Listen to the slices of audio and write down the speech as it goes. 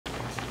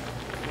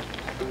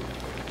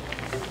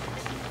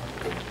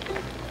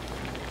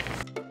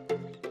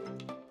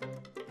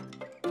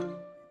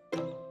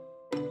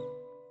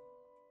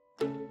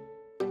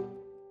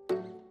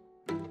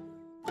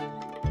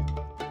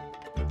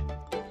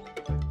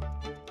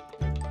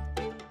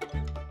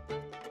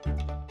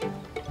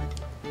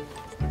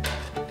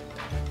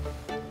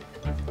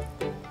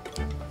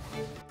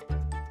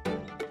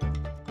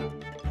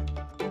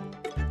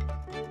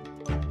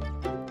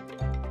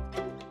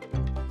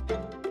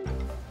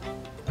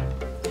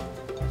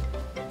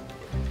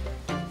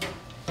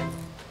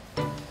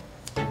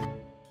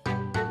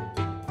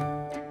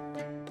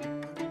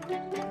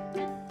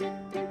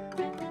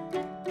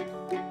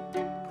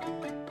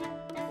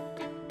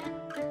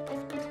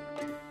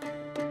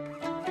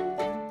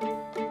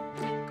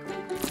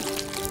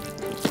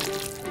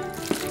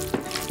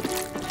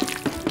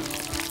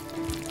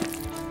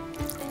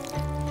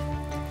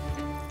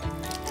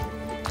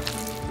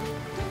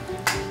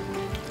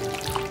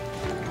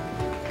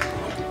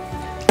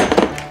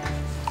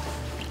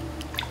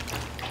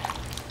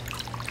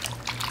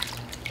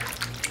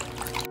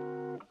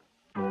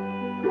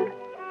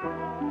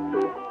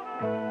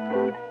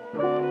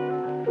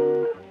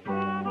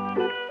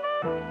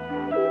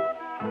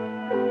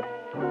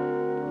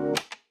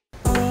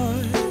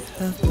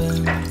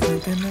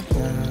talking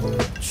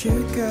about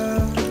you,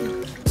 girl,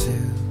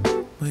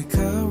 to make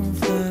our own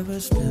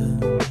flowers bloom.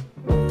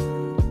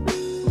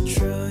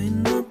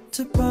 Trying not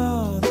to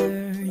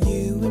bother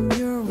you and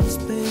yours,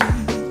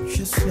 babe.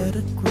 Just let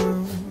it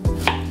grow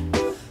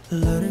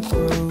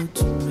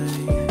to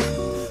me.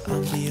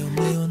 I'll be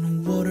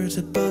on the water's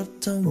about,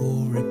 don't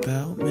worry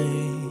about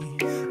me.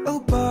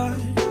 Oh, but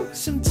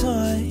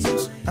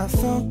sometimes I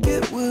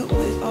forget where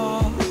we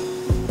are.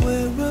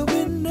 Where are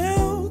we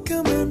now?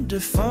 Come and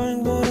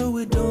define, what are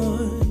we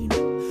doing?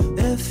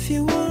 If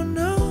you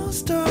wanna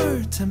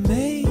start to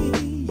make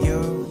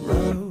your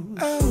road,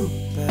 oh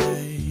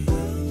babe,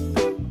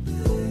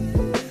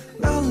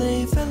 I'll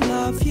live and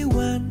love you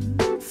when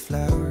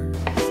flowers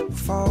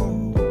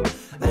fall.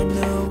 I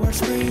know our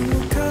spring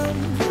will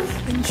come.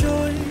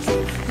 Enjoy,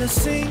 let's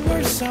sing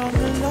our song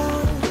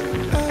along,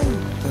 oh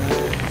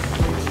babe.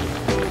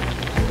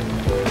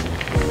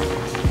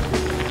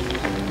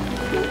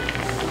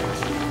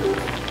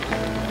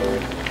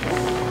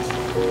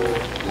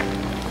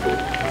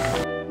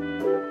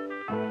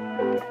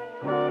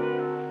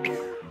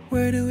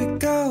 Where do we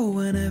go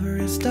whenever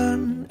it's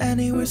done?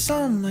 Anywhere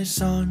sunlight,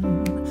 sun.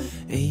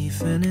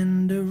 Even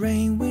in the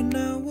rain we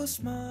know we'll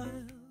smile,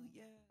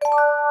 yeah.